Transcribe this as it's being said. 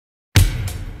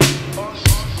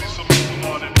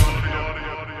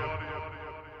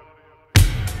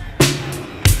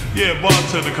Yeah,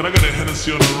 bartender, can I get a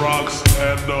Hennessy on the rocks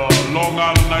and Long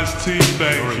Island iced tea?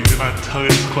 Thank you. Didn't I tell you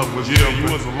this club was Yeah, you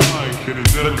wasn't lying, kid. It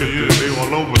definitely is. They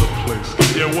all over the place.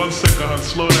 Yeah, 1 second, hun.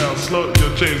 Slow down.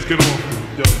 Yo, James, get on.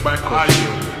 Yo, back off.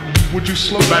 Would you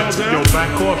slow down? Yo,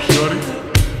 back off, shorty.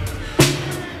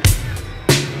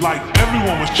 Like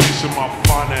everyone was chasing my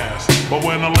fine ass, but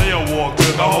when Aaliyah walked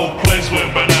in, the whole place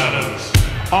went bananas.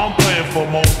 I'm paying for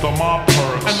most of my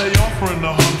perks, and they offering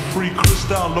the hunt free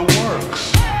crystal the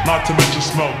works. Not to mention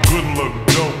smell good and look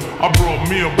dope. I brought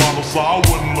me a bottle so I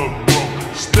wouldn't look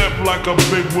broke. Step like a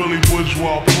big Willie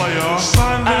bourgeois player.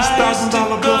 Sign this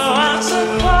 $1,000 bill for me.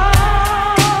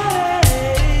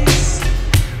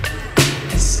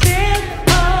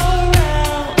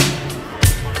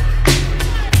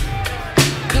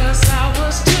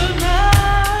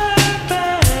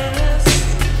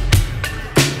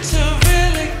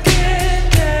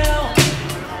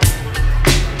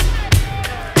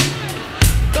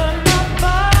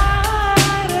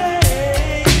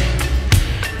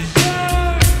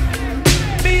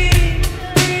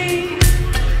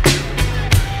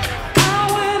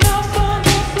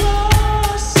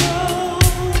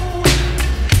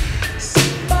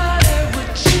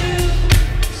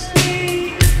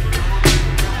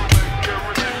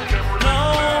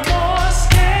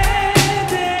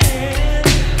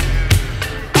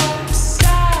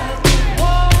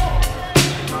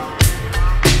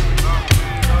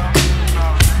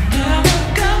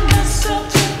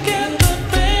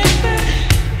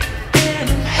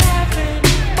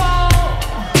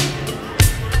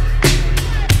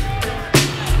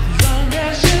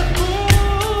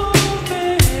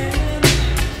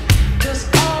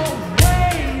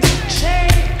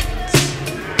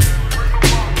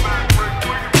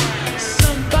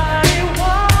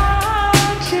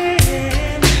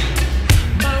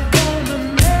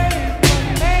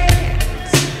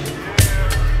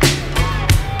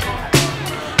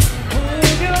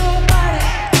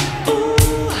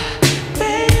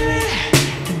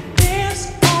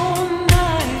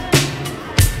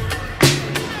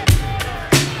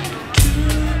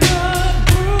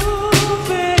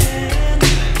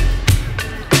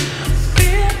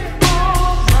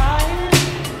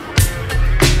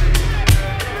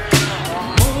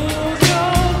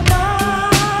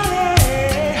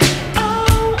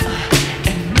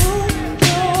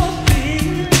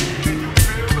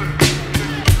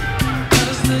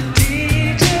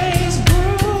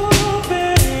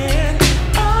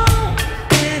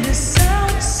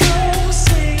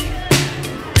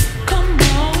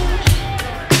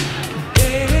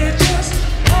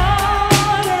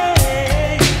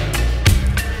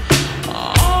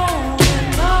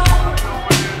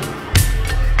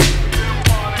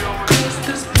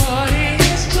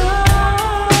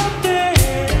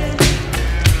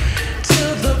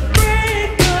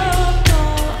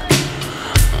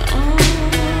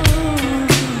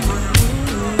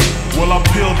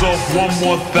 Off 1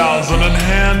 more 1,000 and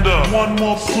hand up 1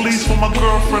 more please for my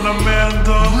girlfriend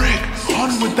Amanda. Rick,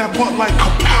 hun with that butt like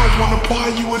kapow, wanna buy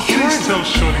you a drink. Please tell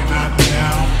shorty that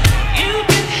now. You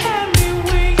can have me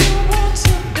when you want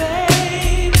to,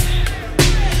 babe.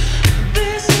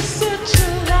 This is such a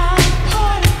loud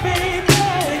party,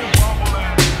 baby.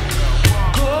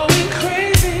 Going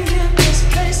crazy in this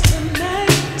place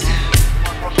tonight,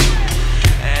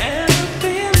 and the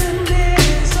feeling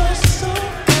is oh so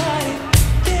right.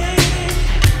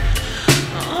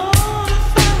 All the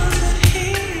fellas in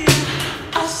here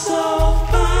are so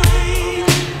fine.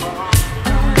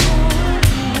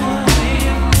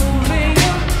 Moving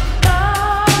your body,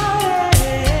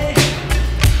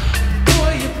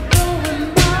 boy, you're blowing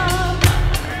my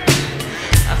mind.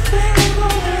 I think I'm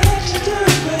gonna let you do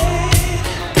it, babe.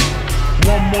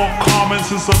 1 more comment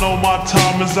since I know my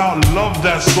time is out. Love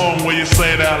that song where you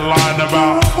say that line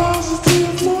about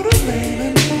Positive,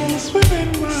 motivating,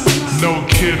 swimming round. no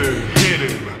kidding,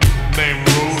 hidden, named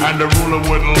Rule, and the ruler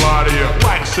wouldn't lie to you.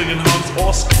 Wax singing hunts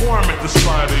all squirm at the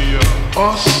sight of you.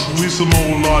 Us, we some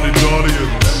old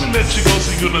lottie-dottians. Let me let you go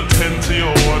so you can attend to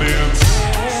your audience.